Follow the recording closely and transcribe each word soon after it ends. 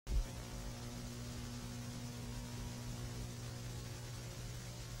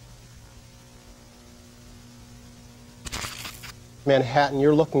Manhattan,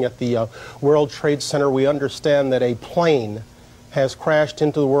 you're looking at the World Trade Center. We understand that a plane has crashed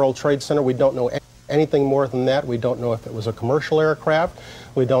into the World Trade Center. We don't know anything more than that. We don't know if it was a commercial aircraft.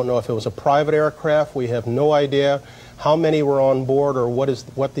 We don't know if it was a private aircraft. We have no idea how many were on board or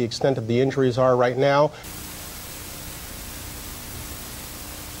what the extent of the injuries are right now.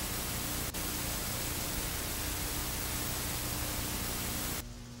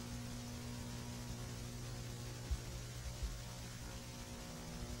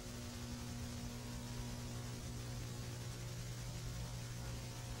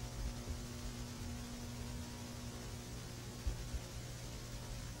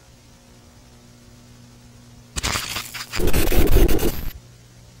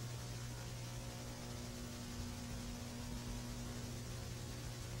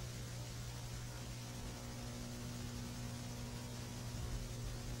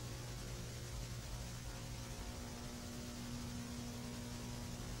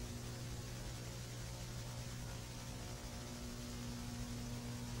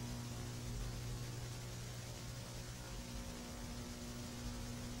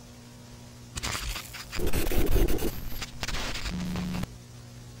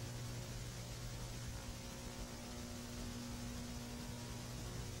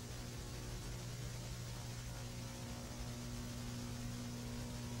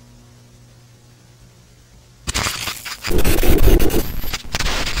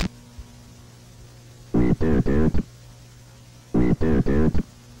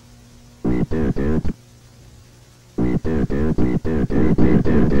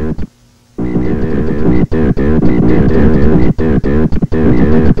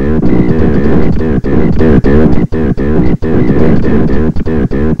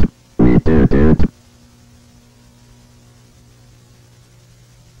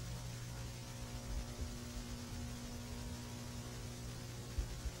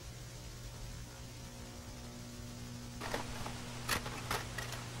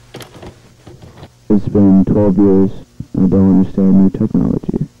 It's been 12 years and I don't understand new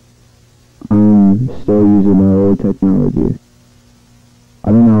technology. I'm still using my old technology.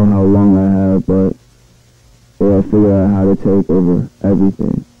 I don't know how long I have, but I figure out how to take over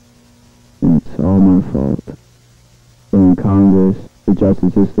everything. And it's all my fault. From Congress, the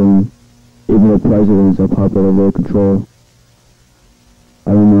justice system, even the president's a puppet of their control.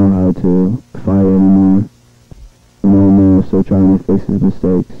 I don't know how to fight anymore. And old man is still trying to fix his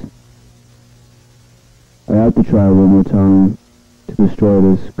mistakes. I have to try one more time to destroy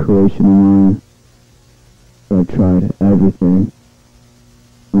this creation of mine. But I tried everything.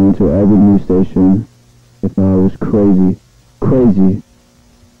 I went to every news station. They thought I was crazy. Crazy.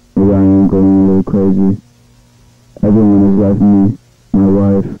 Maybe I am going a little crazy. Everyone has left me. My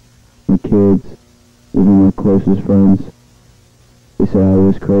wife, my kids, even my closest friends. They said I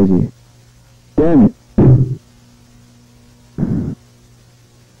was crazy. Damn it!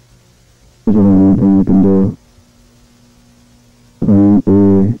 There's only one thing we can do. Plan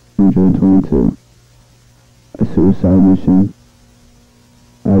 322. A suicide mission.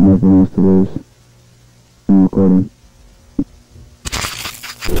 I have nothing else to lose. I'm recording.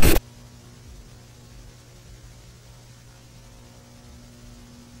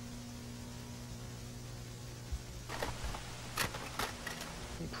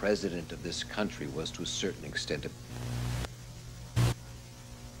 President of this country was to a certain extent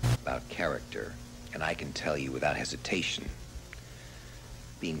about character, and I can tell you without hesitation,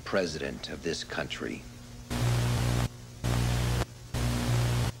 being president of this country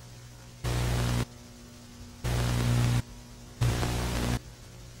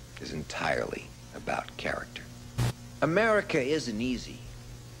is entirely about character. America isn't easy.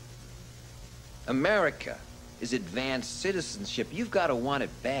 America is advanced citizenship. You've got to want it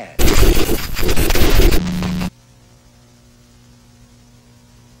bad.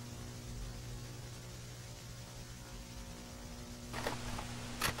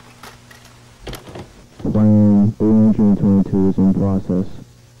 Plan 322 is in process.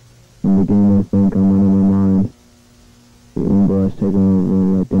 In the beginning, I think I'm running my mind. The Uber has taken over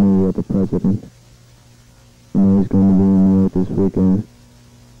the identity of the president. I know he's going to be in New York this weekend.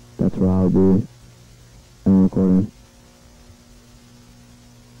 That's where I'll be. I'm recording.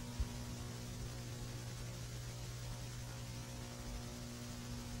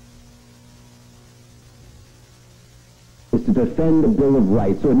 Is to defend the Bill of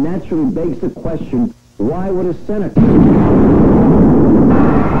Rights. So it naturally begs the question, why would a senator...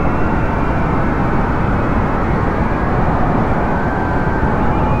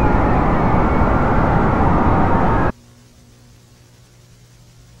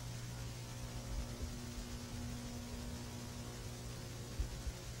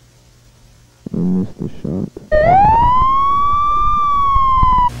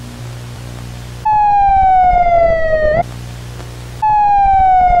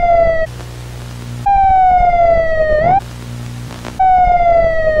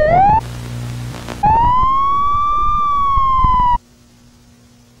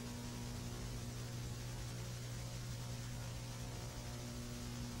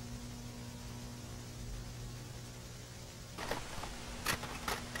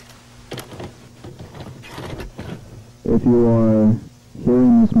 If you are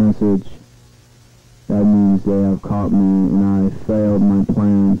hearing this message, that means they have caught me and I failed my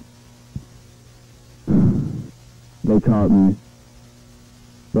plan. They caught me.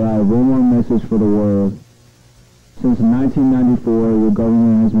 But I have one more message for the world. Since 1994, your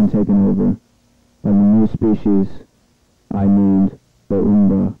government has been taken over by the new species I named the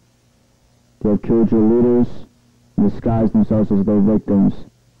Umbra. They have killed your leaders and disguised themselves as their victims.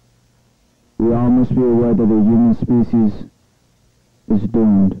 We all must be aware that the human species is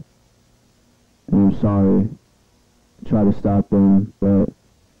doomed. And I'm sorry to try to stop them, but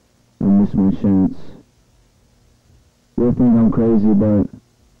I missed my chance. You'll think I'm crazy, but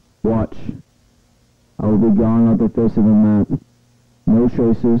watch. I will be gone off the face of the map. No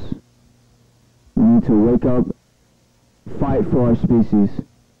traces. We need to wake up, fight for our species.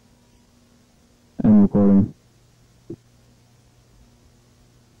 End recording.